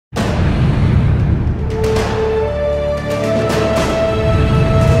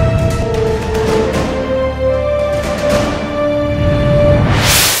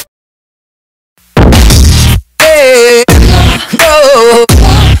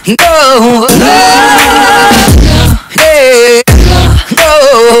go, hey,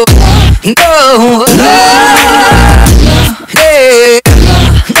 go, go, hey,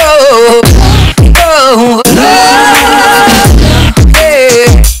 go, go,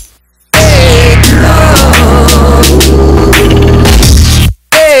 hey,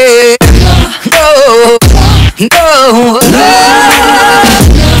 hey, go, go,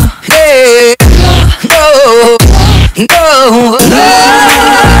 hey, go, go,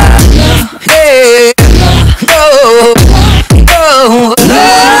 hey, go, go,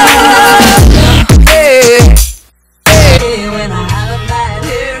 hey, hey. When I have a bad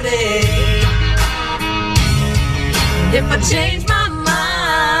hair day, if I change my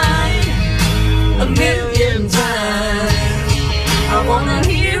mind a million times, I wanna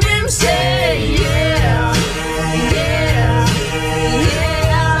hear him say, yeah, yeah,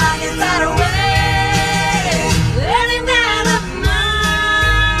 yeah, like it's that way. Any man of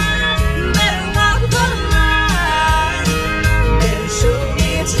mine better walk the line, better show me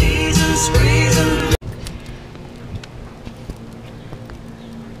it's teasing, squeezing.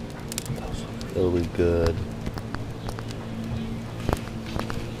 It'll be good.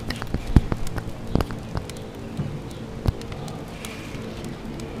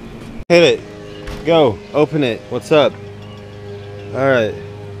 Hit it. Go. Open it. What's up? Alright.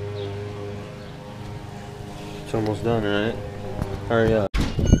 It's almost done, right? Hurry up.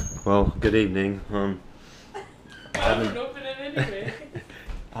 Well, good evening. I haven't open it anyway.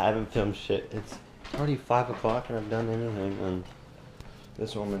 I haven't filmed shit. It's already 5 o'clock and I've done anything, and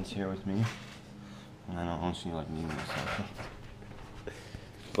this woman's here with me. And I don't honestly like me myself.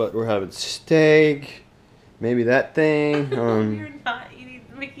 But we're having steak. Maybe that thing. You're not eating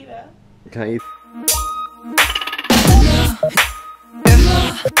Mickey now. Can I eat?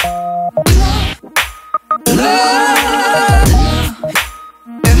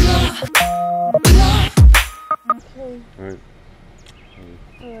 Alright.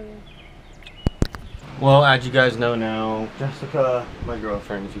 Well, as you guys know now, Jessica, my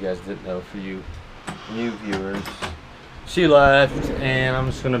girlfriend, if you guys didn't know, for you new viewers, she left, and I'm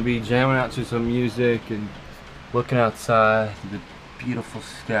just gonna be jamming out to some music and looking outside the beautiful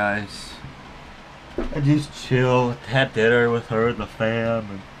skies and just chill. Had dinner with her and the fam,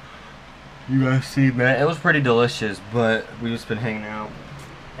 and you guys seen that. It was pretty delicious, but we just been hanging out,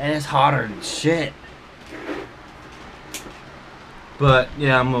 and it's hotter than shit. But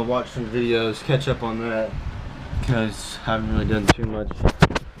yeah, I'm gonna watch some videos, catch up on that, because I haven't really done too much.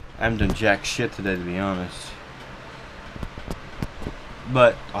 I haven't done jack shit today, to be honest.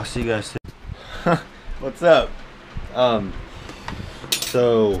 But I'll see you guys soon. What's up?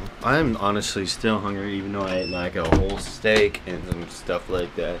 So I'm honestly still hungry, even though I ate like a whole steak and some stuff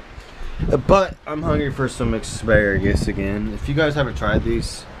like that. But I'm hungry for some asparagus again. If you guys haven't tried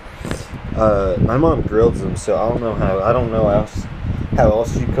these, my mom grilled them, so I don't know how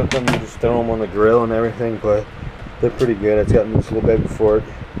else you cook them. You just throw them on the grill and everything, but they're pretty good. It's got this little baby fork.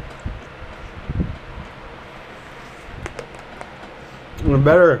 You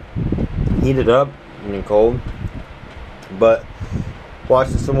better heat it up, I mean cold. But watch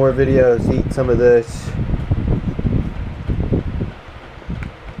some more videos, eat some of this.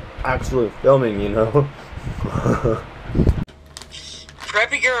 Actually filming, you know.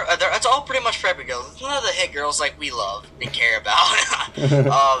 Preppy girl, that's all pretty much preppy girls. None of the hit girls like we love and care about.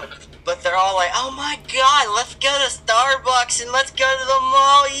 But they're all like, oh my god, let's go to Starbucks and let's go to the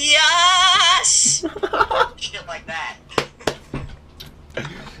mall, yes! Shit like that.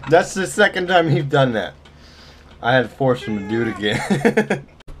 That's the second time you've done that. I had to force him to do it again.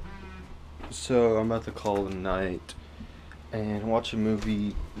 So I'm about to call it a night and watch a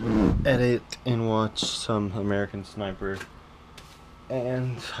movie, edit, and watch some American Sniper,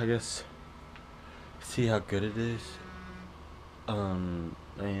 and I guess see how good it is. And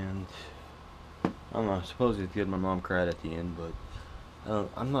I don't know, I suppose it's good my mom cried at the end, but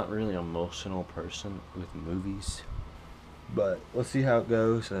I'm not really an emotional person with movies. But let's see how it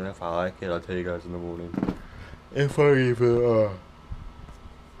goes, and if I like it, I'll tell you guys in the morning. If I even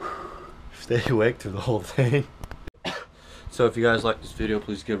stay awake through the whole thing. So if you guys like this video,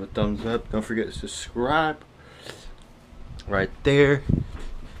 please give it a thumbs up. Don't forget to subscribe right there.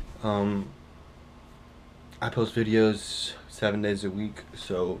 I post videos 7 days a week,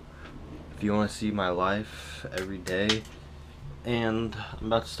 so if you want to see my life every day, and I'm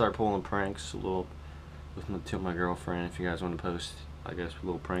about to start pulling pranks a little with my girlfriend. If you guys want to post, I guess,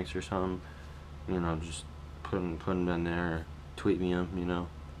 little pranks or something, you know, just put them in there, or tweet me them, you know.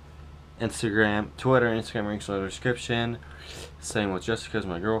 Instagram, Twitter, Instagram links in the description. Same with Jessica's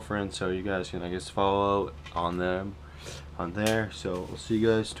my girlfriend, so you guys can, I guess, follow on them. on there. So we'll see you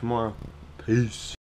guys tomorrow. Peace.